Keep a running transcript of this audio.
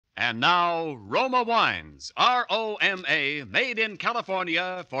And now, Roma Wines, R-O-M-A, made in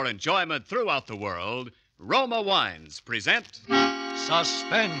California for enjoyment throughout the world. Roma Wines present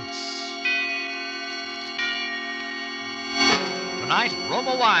Suspense. Tonight,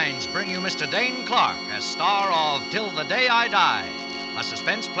 Roma Wines bring you Mr. Dane Clark as star of Till the Day I Die, a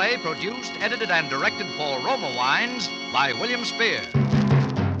suspense play produced, edited, and directed for Roma Wines by William Spear.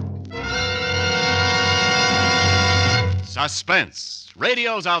 Suspense,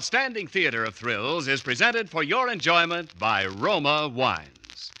 radio's outstanding theater of thrills, is presented for your enjoyment by Roma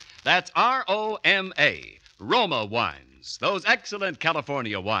Wines. That's R-O-M-A, Roma Wines, those excellent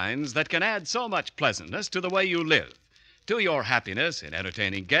California wines that can add so much pleasantness to the way you live, to your happiness in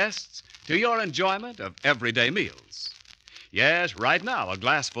entertaining guests, to your enjoyment of everyday meals. Yes, right now, a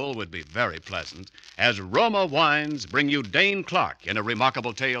glassful would be very pleasant as Roma Wines bring you Dane Clark in a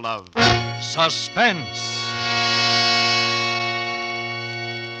remarkable tale of Suspense.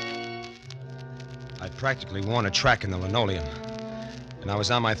 I'd practically worn a track in the linoleum, and I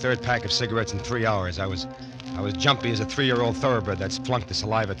was on my third pack of cigarettes in 3 hours. I was jumpy as a 3-year-old thoroughbred that's flunked the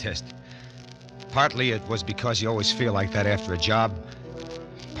saliva test. Partly it was because you always feel like that after a job.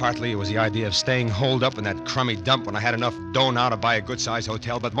 Partly it was the idea of staying holed up in that crummy dump when I had enough dough now to buy a good-sized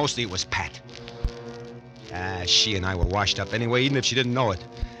hotel, but mostly it was Pat. She and I were washed up anyway, even if she didn't know it.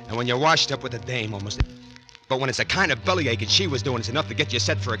 And when you're washed up with a dame, almost... But when it's a kind of bellyache and she was doing, it's enough to get you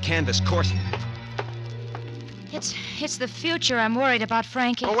set for a canvas course. It's the future I'm worried about,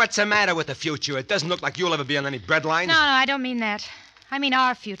 Frankie. Well, what's the matter with the future? It doesn't look like you'll ever be on any bread lines. No, I don't mean that. I mean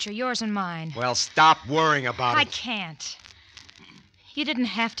our future, yours and mine. Well, stop worrying about I it. can't. You didn't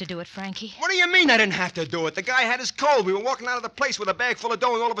have to do it, Frankie. What do you mean I didn't have to do it? The guy had his cold. We were walking out of the place with a bag full of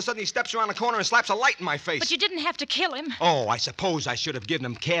dough, and all of a sudden he steps around the corner and slaps a light in my face. But you didn't have to kill him. Oh, I suppose I should have given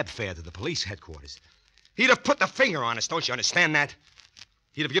him cab fare to the police headquarters. He'd have put the finger on us, don't you understand that?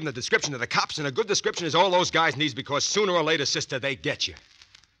 He'd have given the description to the cops, and a good description is all those guys need because sooner or later, sister, they get you.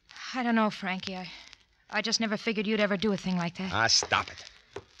 I don't know, Frankie. I just never figured you'd ever do a thing like that. Stop it.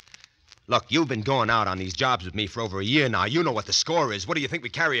 Look, you've been going out on these jobs with me for over a year now. You know what the score is. What do you think we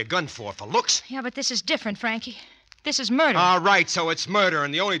carry a gun for looks? Yeah, but this is different, Frankie. This is murder. All right, so it's murder,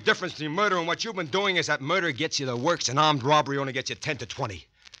 and the only difference between murder and what you've been doing is that murder gets you the works and armed robbery only gets you 10 to 20.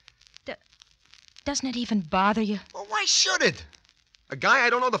 Doesn't it even bother you? Well, why should it? A guy I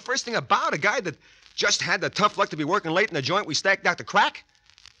don't know the first thing about, a guy that just had the tough luck to be working late in the joint we stacked out the crack.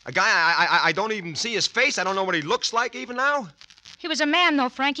 A guy I don't even see his face. I don't know what he looks like even now. He was a man, though,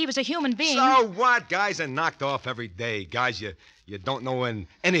 Frankie. He was a human being. So what? Guys are knocked off every day. Guys you don't know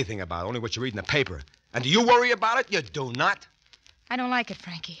anything about, only what you read in the paper. And do you worry about it? You do not. I don't like it,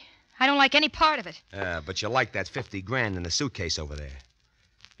 Frankie. I don't like any part of it. But you like that 50 grand in the suitcase over there.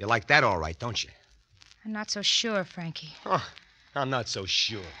 You like that all right, don't you? I'm not so sure, Frankie. Oh, I'm not so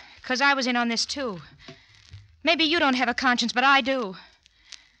sure. 'Cause I was in on this, too. Maybe you don't have a conscience, but I do.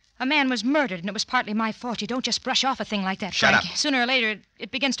 A man was murdered, and it was partly my fault. You don't just brush off a thing like that, Shut Frankie. up. Sooner or later, it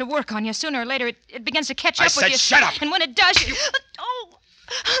begins to work on you. Sooner or later, it begins to catch up with you. I said shut up! And when it does, you... Oh!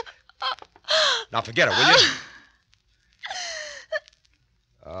 Now forget it, will you?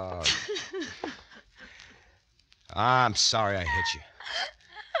 Oh. I'm sorry I hit you.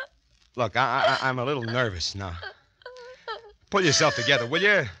 Look, I'm a little nervous now. Pull yourself together, will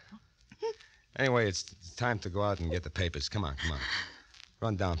you? Anyway, it's time to go out and get the papers. Come on.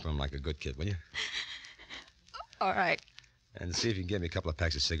 Run down for him like a good kid, will you? All right. And see if you can get me a couple of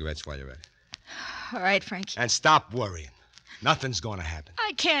packs of cigarettes while you're at it. All right, Frankie. And stop worrying. Nothing's going to happen.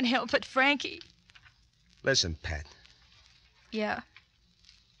 I can't help it, Frankie. Listen, Pat. Yeah?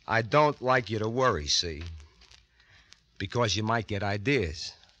 I don't like you to worry, see? Because you might get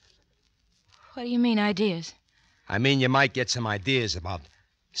ideas. What do you mean, ideas? I mean, you might get some ideas about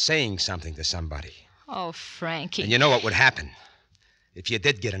saying something to somebody. Oh, Frankie. And you know what would happen if you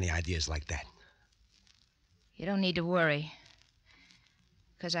did get any ideas like that. You don't need to worry.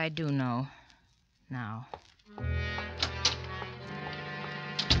 'Cause I do know. Now.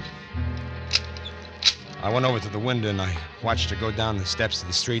 I went over to the window and I watched her go down the steps of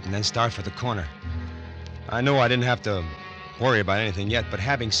the street and then start for the corner. I knew I didn't have to worry about anything yet, but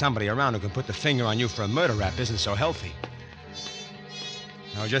having somebody around who can put the finger on you for a murder rap isn't so healthy.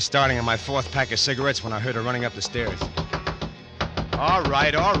 I was just starting on my 4th pack of cigarettes when I heard her running up the stairs. All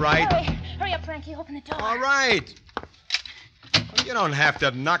right. Hurry up, Frankie. Open the door. All right. You don't have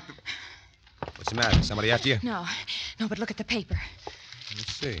to knock the... What's the matter? Somebody after you? No, but look at the paper.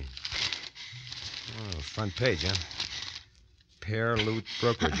 Let's see. Oh, front page, huh? Pear Loot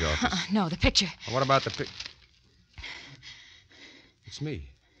Brokerage Office. No, the picture. What about the It's me.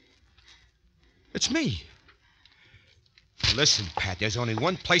 It's me. Listen, Pat, there's only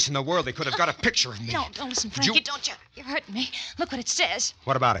one place in the world they could have got a picture of me. No, don't listen, Frankie. You- Don't you? You're hurting me. Look what it says.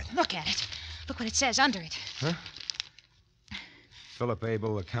 What about it? Look at it. Look what it says under it. Huh? Philip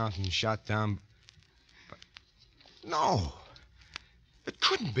Abel, accountant, shot down. But... No. It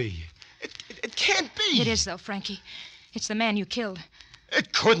couldn't be. It can't be. It is, though, Frankie. It's the man you killed.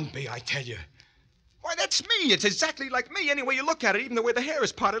 It couldn't be, I tell you. Why, that's me. It's exactly like me, any way you look at it, even the way the hair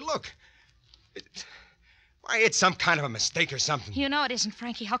is parted. Look. Why, it's some kind of a mistake or something. You know it isn't,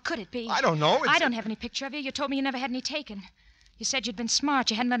 Frankie. How could it be? I don't know. I don't have any picture of you. You told me you never had any taken. You said you'd been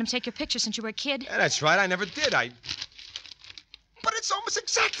smart. You hadn't let him take your picture since you were a kid. Yeah, that's right. I never did. But it's almost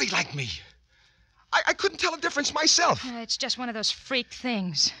exactly like me. I couldn't tell a difference myself. It's just one of those freak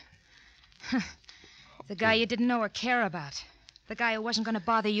things. The guy you didn't know or care about. The guy who wasn't going to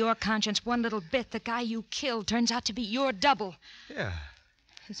bother your conscience one little bit. The guy you killed turns out to be your double. Yeah.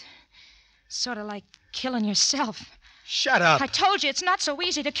 It's sort of like killing yourself. Shut up. I told you, it's not so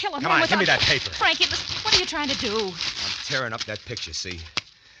easy to kill a Come man on, without... give me that paper. Frankie, listen, what are you trying to do? I'm tearing up that picture, see?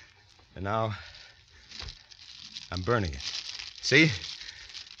 And now, I'm burning it. See?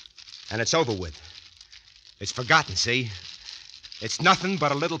 And it's over with. It's forgotten, see? It's nothing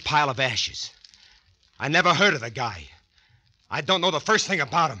but a little pile of ashes. I never heard of the guy. I don't know the first thing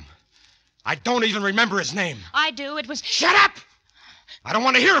about him. I don't even remember his name. I do. It was... Shut up! I don't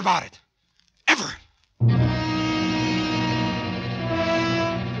want to hear about it. Ever.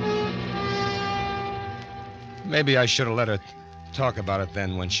 Maybe I should have let her talk about it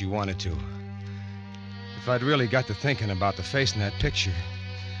then when she wanted to. If I'd really got to thinking about the face in that picture,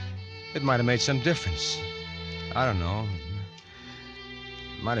 it might have made some difference. I don't know.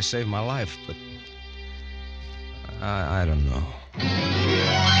 It might have saved my life, but I don't know.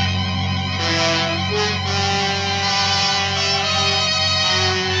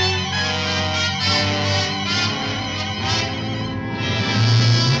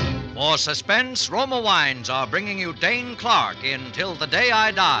 For Suspense, Roma Wines are bringing you Dane Clark in Till the Day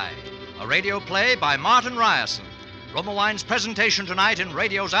I Die, a radio play by Martin Ryerson. Roma Wines' presentation tonight in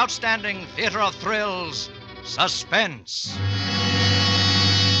radio's outstanding theater of thrills, Suspense.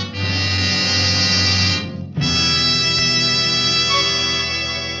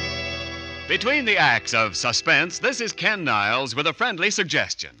 Between the acts of Suspense, this is Ken Niles with a friendly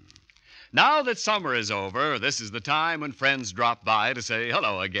suggestion. Now that summer is over, this is the time when friends drop by to say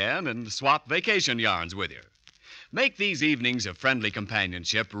hello again and swap vacation yarns with you. Make these evenings of friendly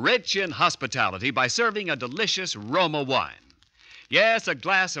companionship rich in hospitality by serving a delicious Roma wine. Yes, a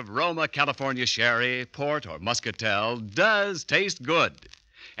glass of Roma California sherry, port, or muscatel does taste good.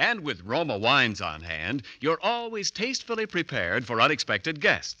 And with Roma wines on hand, you're always tastefully prepared for unexpected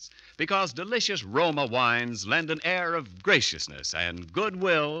guests, because delicious Roma wines lend an air of graciousness and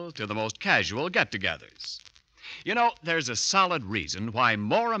goodwill to the most casual get-togethers. You know, there's a solid reason why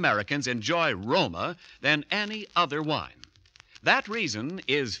more Americans enjoy Roma than any other wine. That reason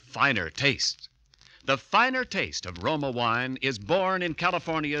is finer taste. The finer taste of Roma wine is born in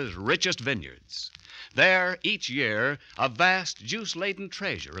California's richest vineyards. There, each year, a vast, juice-laden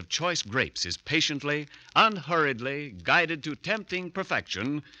treasure of choice grapes is patiently, unhurriedly guided to tempting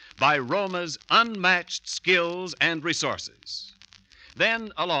perfection by Roma's unmatched skills and resources.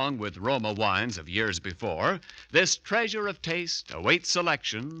 Then, along with Roma wines of years before, this treasure of taste awaits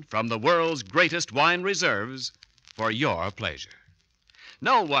selection from the world's greatest wine reserves for your pleasure.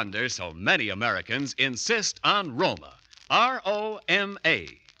 No wonder so many Americans insist on Roma,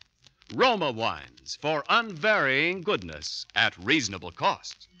 R-O-M-A. Roma wines for unvarying goodness at reasonable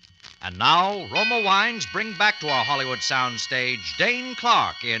cost. And now, Roma Wines bring back to our Hollywood soundstage Dane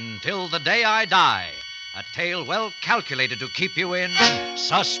Clark in Till the Day I Die, a tale well calculated to keep you in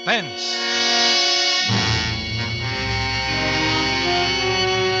suspense.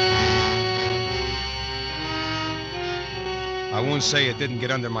 I won't say it didn't get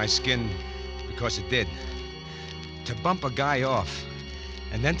under my skin, because it did. To bump a guy off,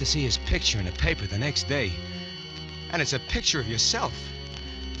 and then to see his picture in the paper the next day. And it's a picture of yourself.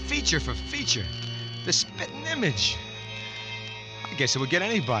 Feature for feature. The spitting image. I guess it would get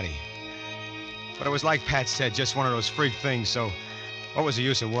anybody. But it was like Pat said, just one of those freak things, so what was the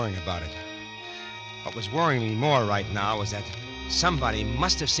use of worrying about it? What was worrying me more right now was that somebody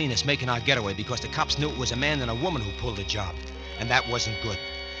must have seen us making our getaway, because the cops knew it was a man and a woman who pulled the job. And that wasn't good.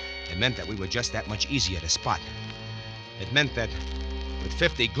 It meant that we were just that much easier to spot. It meant that with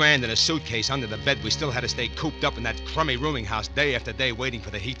 50 grand in a suitcase under the bed, we still had to stay cooped up in that crummy rooming house day after day waiting for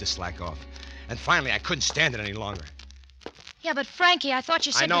the heat to slack off. And finally, I couldn't stand it any longer. Yeah, but Frankie, I thought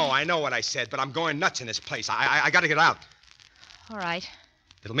you said... I know what I said, but I'm going nuts in this place. I gotta get out. All right.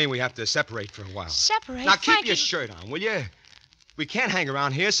 It'll mean we have to separate for a while. Separate? Now, keep Frankie... your shirt on, will you? We can't hang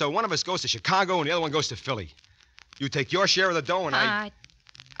around here, so one of us goes to Chicago and the other one goes to Philly. You take your share of the dough and I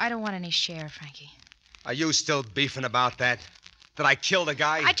don't want any share, Frankie. Are you still beefing about that? That I killed a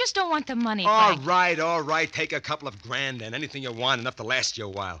guy? I just don't want the money, All Frank. right. Take a couple of grand and anything you want, enough to last you a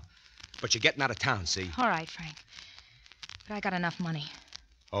while. But you're getting out of town, see? All right, Frank. But I got enough money.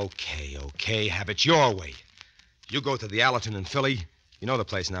 Okay. Have it your way. You go to the Allerton in Philly. You know the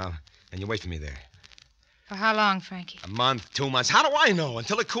place now. And you wait for me there. For how long, Frankie? A month, 2 months. How do I know?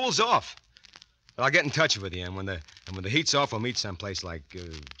 Until it cools off. But I'll get in touch with you, and when the heat's off, we'll meet someplace like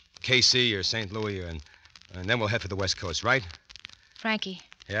KC or St. Louis, and then we'll head for the West Coast, right? Frankie.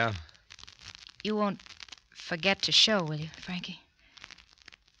 Yeah? You won't forget to show, will you, Frankie?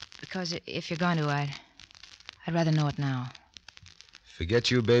 Because if you're going to, I'd rather know it now. Forget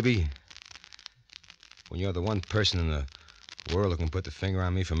you, baby? When you're the one person in the world who can put the finger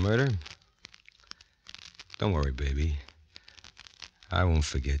on me for murder? Don't worry, baby. I won't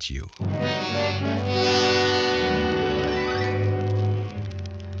forget you.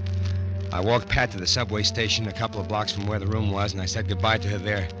 I walked Pat to the subway station a couple of blocks from where the room was, and I said goodbye to her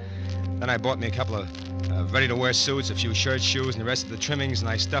there. Then I bought me a couple of ready-to-wear suits, a few shirts, shoes, and the rest of the trimmings, and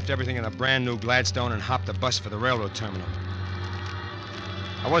I stuffed everything in a brand-new Gladstone and hopped a bus for the railroad terminal.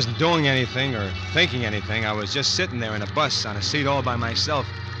 I wasn't doing anything or thinking anything. I was just sitting there in a bus on a seat all by myself,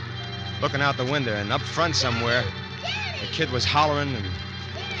 looking out the window, and up front somewhere, the kid was hollering, and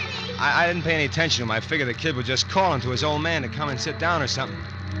I didn't pay any attention to him. I figured the kid was just calling to his old man to come and sit down or something.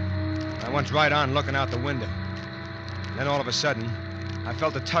 I went right on looking out the window. And then all of a sudden, I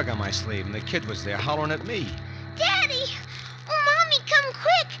felt a tug on my sleeve, and the kid was there hollering at me. Daddy! Oh, Mommy, come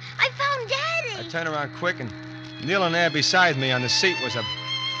quick! I found Daddy! I turned around quick, and kneeling there beside me on the seat was a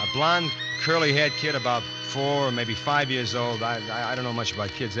blonde, curly-haired kid about 4 or maybe 5 years old. I don't know much about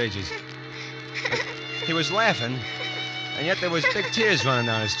kids' ages. But he was laughing, and yet there was big tears running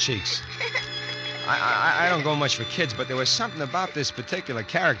down his cheeks. I don't go much for kids, but there was something about this particular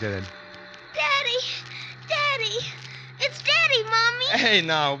character that... Daddy! It's Daddy, Mommy! Hey,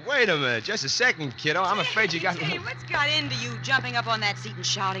 now, wait a minute. Just a second, kiddo. I'm afraid you got... Hey, what's got into you jumping up on that seat and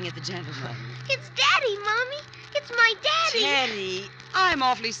shouting at the gentleman? It's Daddy, Mommy! It's my Daddy! Teddy, I'm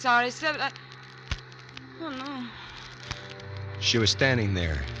awfully sorry, sir, but Oh, no. She was standing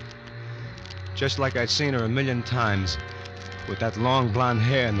there, just like I'd seen her a million times, with that long blonde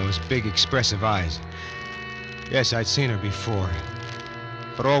hair and those big expressive eyes. Yes, I'd seen her before,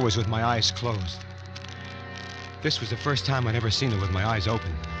 but always with my eyes closed. This was the first time I'd ever seen her with my eyes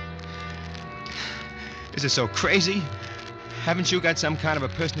open. Is it so crazy? Haven't you got some kind of a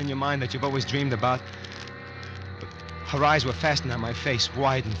person in your mind that you've always dreamed about? Her eyes were fastened on my face,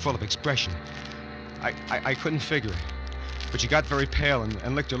 wide and full of expression. I couldn't figure it. But she got very pale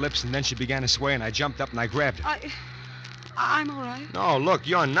and licked her lips, and then she began to sway, and I jumped up and I grabbed her. I'm all right. No, look,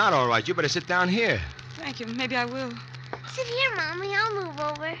 you're not all right. You better sit down here. Thank you. Maybe I will. Sit here, Mommy. I'll move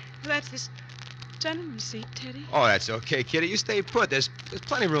over. That's this gentleman's seat, Teddy. Oh, that's okay, kitty. You stay put. There's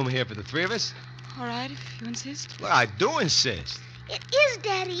plenty of room here for the three of us. All right, if you insist. Well, I do insist. It is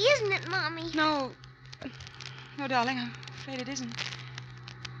Daddy, isn't it, Mommy? No, darling, I'm afraid it isn't.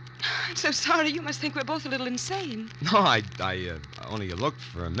 I'm so sorry. You must think we're both a little insane. No, I only looked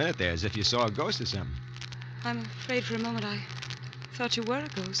for a minute there as if you saw a ghost or something. I'm afraid for a moment I thought you were a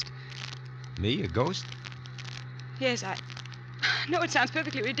ghost. Me, a ghost? Yes, I know it sounds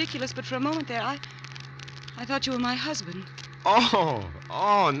perfectly ridiculous, but for a moment there, I thought you were my husband. Now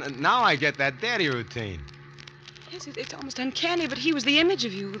I get that daddy routine. Yes, it's almost uncanny, but he was the image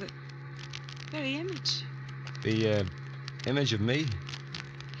of you, the very image. The image of me?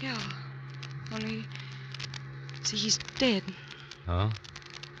 Yeah, only, see, he's dead. Huh?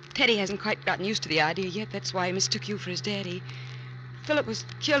 Teddy hasn't quite gotten used to the idea yet. That's why he mistook you for his daddy. Philip was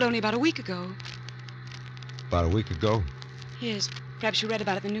killed only about a week ago. About a week ago? Yes, perhaps you read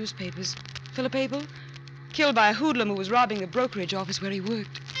about it in the newspapers. Philip Abel, killed by a hoodlum who was robbing the brokerage office where he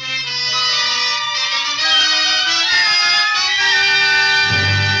worked.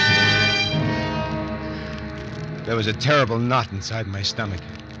 There was a terrible knot inside my stomach.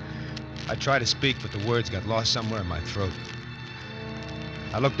 I tried to speak, but the words got lost somewhere in my throat.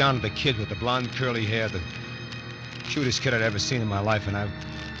 I looked down at the kid with the blonde curly hair, the cutest kid I'd ever seen in my life, and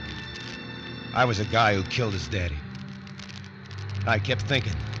I was a guy who killed his daddy. I kept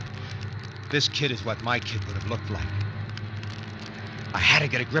thinking, this kid is what my kid would have looked like. I had to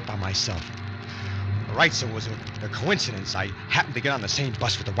get a grip on myself. All right, so it was a coincidence. I happened to get on the same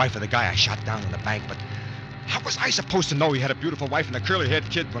bus with the wife of the guy I shot down in the bank, but how was I supposed to know he had a beautiful wife and a curly-haired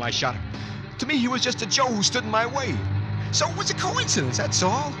kid when I shot him? To me, he was just a Joe who stood in my way. So it was a coincidence, that's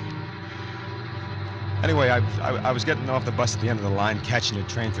all. Anyway, I was getting off the bus at the end of the line, catching a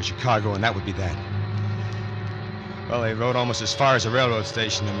train for Chicago, and that would be that. Well, they rode almost as far as the railroad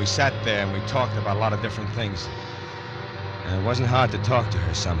station, and we sat there and we talked about a lot of different things. And it wasn't hard to talk to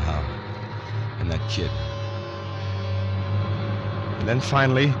her somehow. And that kid. And then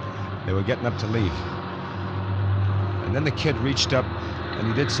finally, they were getting up to leave. And then the kid reached up, and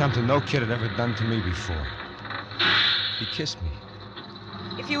he did something no kid had ever done to me before. He kissed me.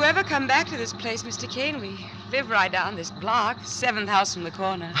 If you ever come back to this place, Mr. Kane, we live right down this block, 7th house from the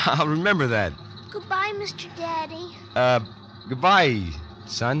corner. I'll remember that. Goodbye, Mr. Daddy. Goodbye,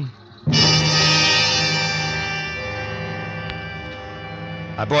 son.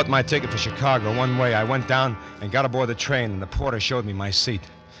 I bought my ticket for Chicago one way. I went down and got aboard the train, and the porter showed me my seat.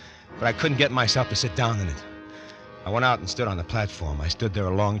 But I couldn't get myself to sit down in it. I went out and stood on the platform. I stood there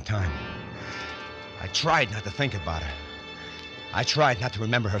a long time. I tried not to think about her. I tried not to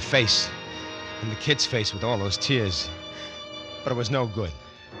remember her face and the kid's face with all those tears. But it was no good.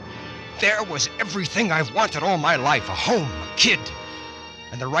 There was everything I've wanted all my life. A home, a kid,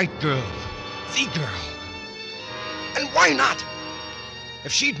 and the right girl. The girl. And why not?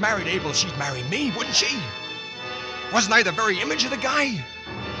 If she'd married Abel, she'd marry me, wouldn't she? Wasn't I the very image of the guy?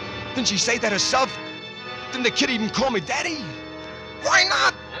 Didn't she say that herself? Didn't the kid even call me Daddy? Why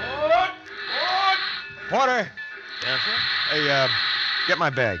not? Porter. Yes, sir? Hey, get my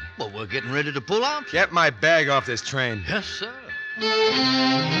bag. Well, we're getting ready to pull out. Get my bag off this train. Yes, sir.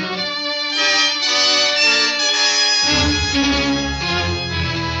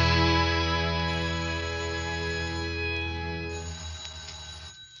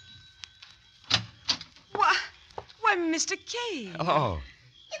 Why, Mr. Kane. Oh.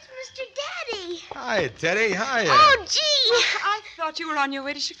 It's Mr. Daddy. Hi, Teddy. Hi. Oh, gee. I thought you were on your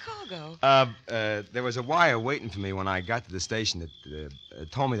way to Chicago. There was a wire waiting for me when I got to the station that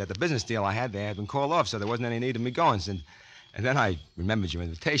told me that the business deal I had there had been called off, so there wasn't any need of me going. And then I remembered your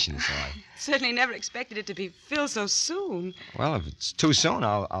invitation, so I... Certainly never expected it to be filled so soon. Well, if it's too soon,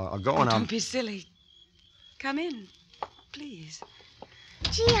 I'll go and I'll... Don't be silly. Come in, please.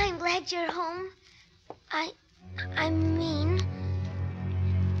 Gee, I'm glad you're home. I mean...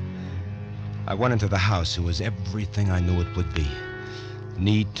 I went into the house. It was everything I knew it would be.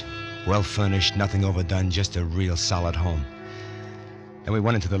 Neat, well-furnished, nothing overdone, just a real solid home. Then we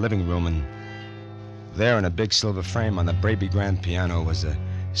went into the living room, and there in a big silver frame on the Braby grand piano was the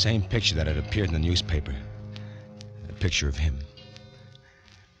same picture that had appeared in the newspaper. A picture of him.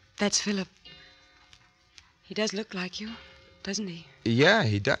 That's Philip. He does look like you, doesn't he? Yeah,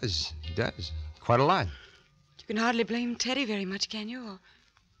 he does. He does. Quite a lot. You can hardly blame Teddy very much, can you? Or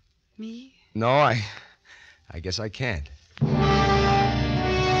me? No, I guess I can't.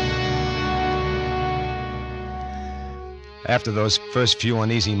 After those first few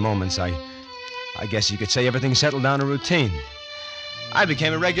uneasy moments, I guess you could say everything settled down to routine. I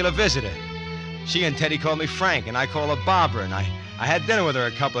became a regular visitor. She and Teddy called me Frank, and I called her Barbara, and I had dinner with her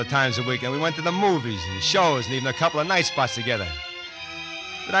a couple of times a week, and we went to the movies and shows and even a couple of night spots together.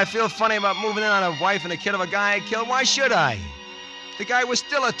 Did I feel funny about moving in on a wife and a kid of a guy I killed? Why should I? The guy was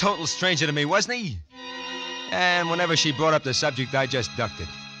still a total stranger to me, wasn't he? And whenever she brought up the subject, I just ducked it.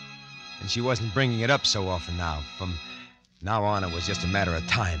 And she wasn't bringing it up so often now. From now on, it was just a matter of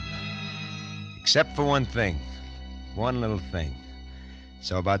time. Except for one thing. One little thing.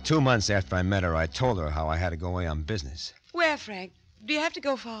 So about 2 months after I met her, I told her how I had to go away on business. Where, Frank? Do you have to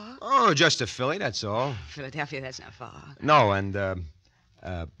go far? Oh, just to Philly, that's all. Philadelphia, that's not far. No, and,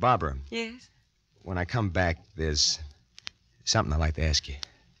 Barbara. Yes? When I come back, there's something I'd like to ask you.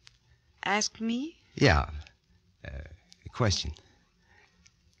 Ask me? Yeah. A question.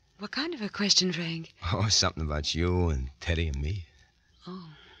 What kind of a question, Frank? Oh, something about you and Teddy and me. Oh.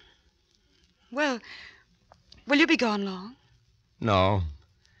 Well, will you be gone long? No.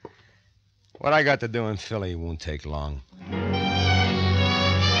 What I got to do in Philly won't take long.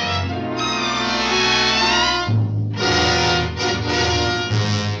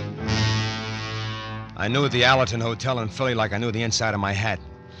 I knew the Allerton Hotel in Philly like I knew the inside of my hat.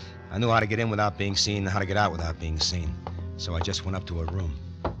 I knew how to get in without being seen and how to get out without being seen. So I just went up to her room.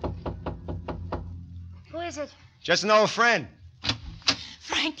 Who is it? Just an old friend.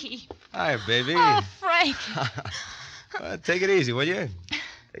 Frankie. Hi, baby. Oh, Frank. Well, take it easy, will you?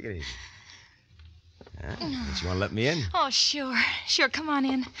 Take it easy. Don't you want to let me in? Oh, sure. Sure, come on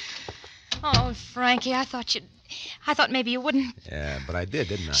in. Oh, Frankie, I thought maybe you wouldn't. Yeah, but I did,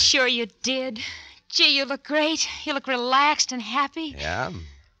 didn't I? Sure you did. Gee, you look great. You look relaxed and happy. Yeah,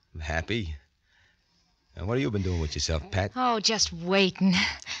 I'm happy. And what have you been doing with yourself, Pat? Oh, just waiting.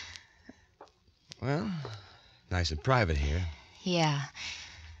 Well, nice and private here. Yeah.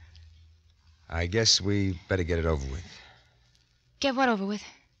 I guess we better get it over with. Get what over with?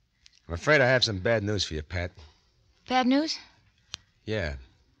 I'm afraid I have some bad news for you, Pat. Bad news? Yeah.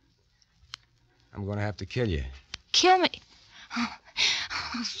 I'm going to have to kill you. Kill me? Oh,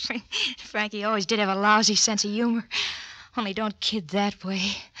 Frankie always did have a lousy sense of humor. Only don't kid that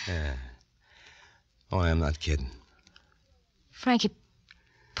way. Yeah. Oh, I'm not kidding. Frankie,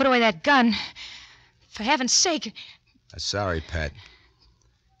 put away that gun. For heaven's sake. Sorry, Pat.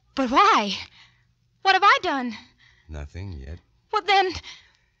 But why? What have I done? Nothing yet. Well, then...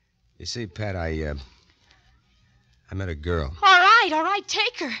 You see, Pat, I met a girl. All right,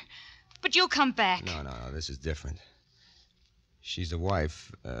 take her. But you come back. No, this is different. She's the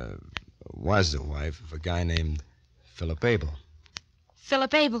wife, was the wife of a guy named Philip Abel.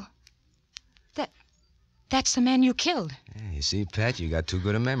 Philip Abel? That's the man you killed. Yeah, you see, Pat, you got too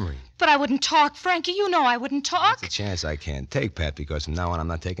good a memory. But I wouldn't talk, Frankie. You know I wouldn't talk. That's a chance I can't take, Pat, because from now on I'm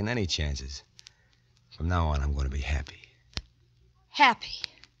not taking any chances. From now on I'm going to be happy. Happy?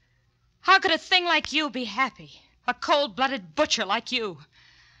 How could a thing like you be happy? A cold-blooded butcher like you.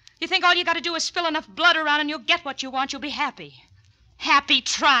 You think all you got to do is spill enough blood around and you'll get what you want, you'll be happy. Happy?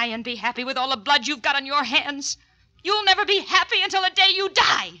 Try and be happy with all the blood you've got on your hands. You'll never be happy until the day you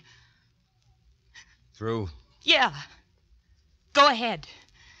die. Through? Yeah. Go ahead.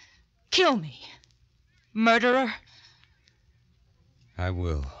 Kill me. Murderer. I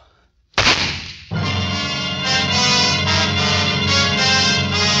will.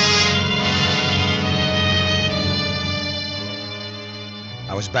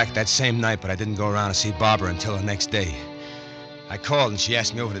 I was back that same night, but I didn't go around to see Barbara until the next day. I called and she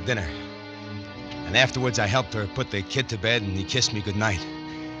asked me over to dinner. And afterwards I helped her put the kid to bed and he kissed me goodnight.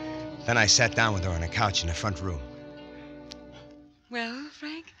 Then I sat down with her on a couch in the front room. Well,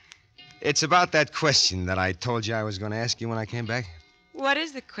 Frank? It's about that question that I told you I was going to ask you when I came back. What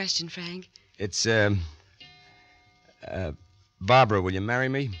is the question, Frank? It's, Barbara, will you marry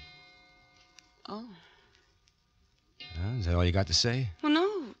me? Oh. Is that all you got to say? Well,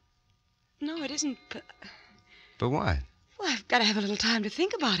 no. No, it isn't. But what? Well, I've got to have a little time to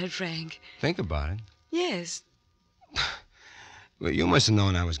think about it, Frank. Think about it? Yes. Well, you must have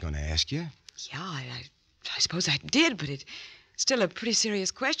known I was going to ask you. Yeah, I suppose I did, but it's still a pretty serious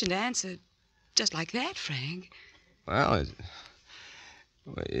question to answer just like that, Frank. Well,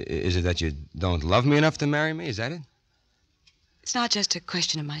 is it that you don't love me enough to marry me? Is that it? It's not just a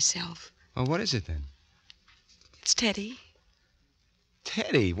question of myself. Well, what is it then? It's Teddy.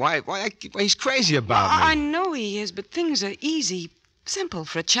 Teddy? Why he's crazy about me. I know he is, but things are easy, simple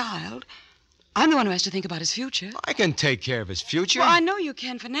for a child. I'm the one who has to think about his future. I can take care of his future. Well, I know you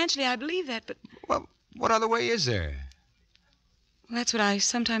can. Financially, I believe that, but... Well, what other way is there? Well, that's what I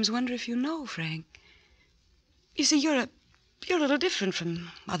sometimes wonder if you know, Frank. You see, you're a little different from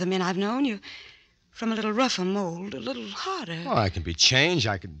other men I've known. You're from a little rougher mold, a little harder. Well, I can be changed.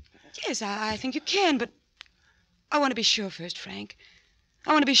 I can... Yes, I think you can, but I want to be sure first, Frank.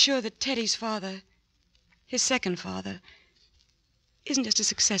 I want to be sure that Teddy's father, his second father, isn't just a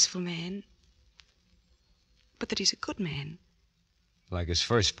successful man, but that he's a good man. Like his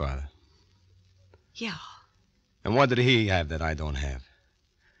first father. Yeah. And what did he have that I don't have?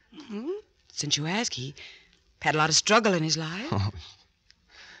 Mm-hmm. Since you ask, he had a lot of struggle in his life. Oh,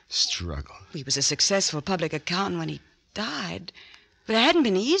 struggle. He was a successful public accountant when he died. But it hadn't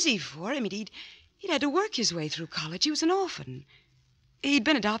been easy for him. He'd had to work his way through college. He was an orphan. He'd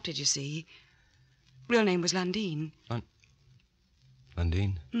been adopted, you see. Real name was Lundeen.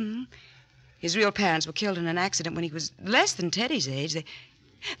 Lundeen? Mm-hmm. His real parents were killed in an accident when he was less than Teddy's age.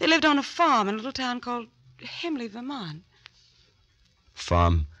 They lived on a farm in a little town called Hemley, Vermont.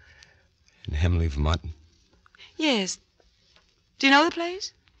 Farm in Hemley, Vermont? Yes. Do you know the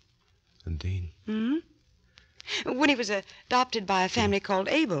place? Lundeen. Mm-hmm. When he was adopted by a family called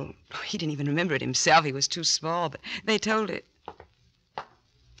Abel, he didn't even remember it himself. He was too small, but they told it.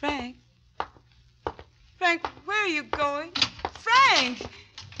 Frank? Frank, where are you going? Frank!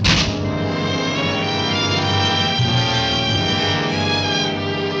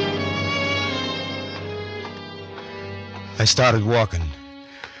 I started walking.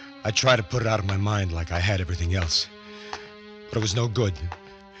 I tried to put it out of my mind like I had everything else. But it was no good.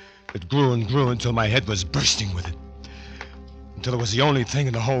 It grew and grew until my head was bursting with it. Until it was the only thing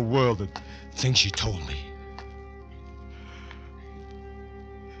in the whole world, the thing she told me.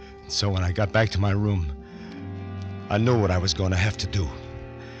 So when I got back to my room, I knew what I was going to have to do.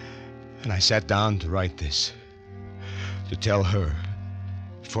 And I sat down to write this. To tell her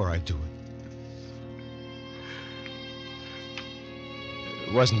before I do it.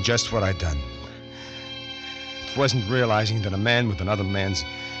 It wasn't just what I'd done. It wasn't realizing that a man with another man's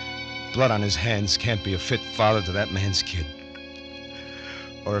blood on his hands can't be a fit father to that man's kid.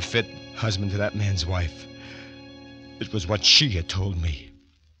 Or a fit husband to that man's wife. It was what she had told me.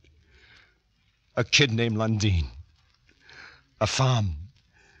 A kid named Lundeen. A farm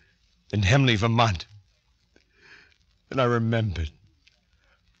in Hemley, Vermont. And I remembered.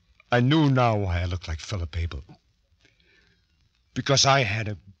 I knew now why I looked like Philip Abel. Because I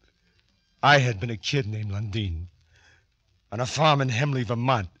had been a kid named Lundeen on a farm in Hemley,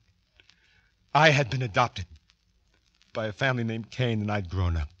 Vermont. I had been adopted by a family named Kane, and I'd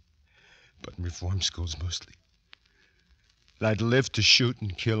grown up, but in reform schools mostly. And I'd lived to shoot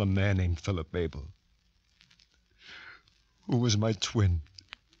and kill a man named Philip Abel, who was my twin,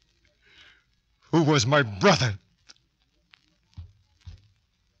 who was my brother.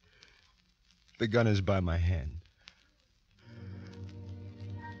 The gun is by my hand.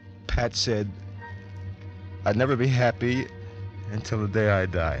 Pat said I'd never be happy until the day I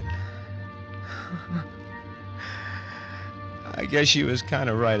died. I guess she was kind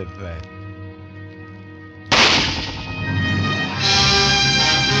of right at that.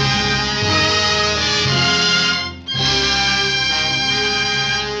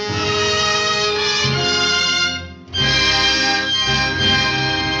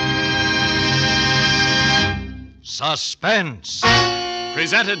 Suspense.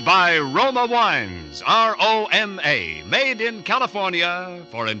 Presented by Roma Wines, R-O-M-A, made in California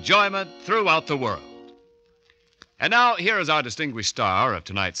for enjoyment throughout the world. And now, here is our distinguished star of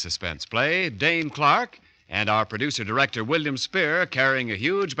tonight's suspense play, Dane Clark, and our producer-director, William Spear, carrying a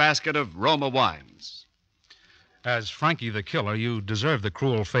huge basket of Roma Wines. As Frankie the Killer, you deserve the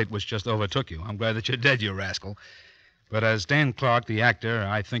cruel fate which just overtook you. I'm glad that you're dead, you rascal. But as Dane Clark, the actor,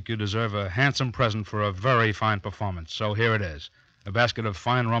 I think you deserve a handsome present for a very fine performance. So here it is. A basket of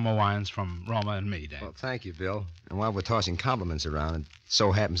fine Roma wines from Roma and me, Dane. Well, thank you, Bill. And while we're tossing compliments around, it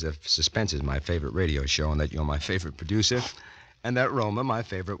so happens that Suspense is my favorite radio show and that you're my favorite producer, and that Roma, my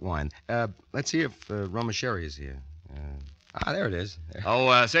favorite wine. Let's see if Roma Sherry is here. There it is. There.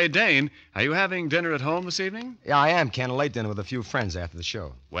 Oh, say, Dane, are you having dinner at home this evening? Yeah, I am, Ken. A late dinner with a few friends after the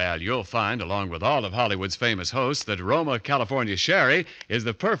show. Well, you'll find, along with all of Hollywood's famous hosts, that Roma California Sherry is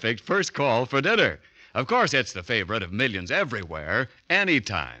the perfect first call for dinner. Of course, it's the favorite of millions everywhere,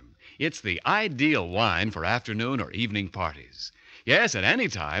 anytime. It's the ideal wine for afternoon or evening parties. Yes, at any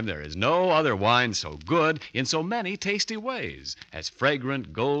time, there is no other wine so good in so many tasty ways as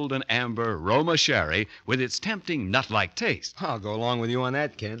fragrant golden amber Roma Sherry with its tempting nut-like taste. I'll go along with you on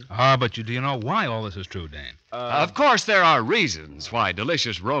that, Ken. But do you know why all this is true, Dane? Of course, there are reasons why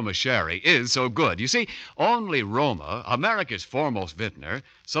delicious Roma Sherry is so good. You see, only Roma, America's foremost vintner,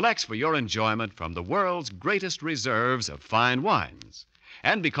 selects for your enjoyment from the world's greatest reserves of fine wines.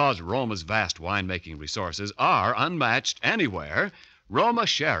 And because Roma's vast winemaking resources are unmatched anywhere, Roma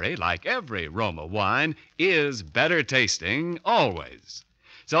Sherry, like every Roma wine, is better tasting always.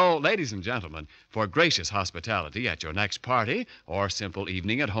 So, ladies and gentlemen, for gracious hospitality at your next party or simple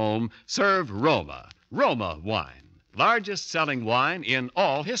evening at home, serve Roma wine, largest selling wine in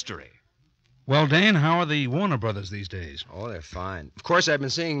all history. Well, Dane, how are the Warner brothers these days? Oh, they're fine. Of course, I've been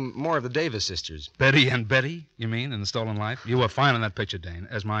seeing more of the Davis sisters. Betty and Betty, you mean, in The Stolen Life? You were fine in that picture, Dane.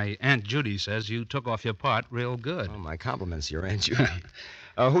 As my Aunt Judy says, you took off your part real good. Oh, my compliments to your Aunt Judy.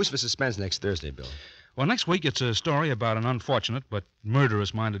 Who's for Suspense next Thursday, Bill? Well, next week it's a story about an unfortunate but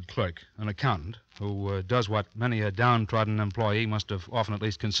murderous-minded clerk, an accountant, who does what many a downtrodden employee must have often at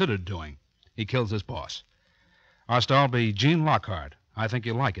least considered doing. He kills his boss. Our star will be Gene Lockhart. I think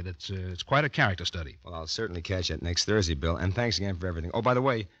you'll like it. It's quite a character study. Well, I'll certainly catch it next Thursday, Bill. And thanks again for everything. Oh, by the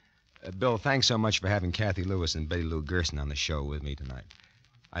way, Bill, thanks so much for having Kathy Lewis and Betty Lou Gerson on the show with me tonight.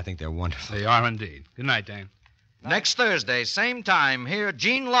 I think they're wonderful. They are indeed. Good night, Dane. Next Thursday, same time, hear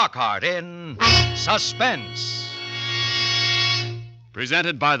Gene Lockhart in Suspense.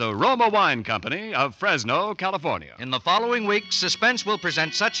 Presented by the Roma Wine Company of Fresno, California. In the following week, Suspense will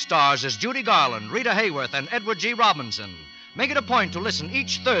present such stars as Judy Garland, Rita Hayworth, and Edward G. Robinson. Make it a point to listen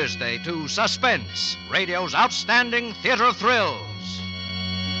each Thursday to Suspense, radio's outstanding theater of thrills.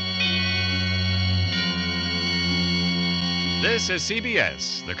 This is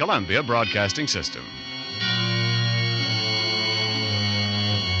CBS, the Columbia Broadcasting System.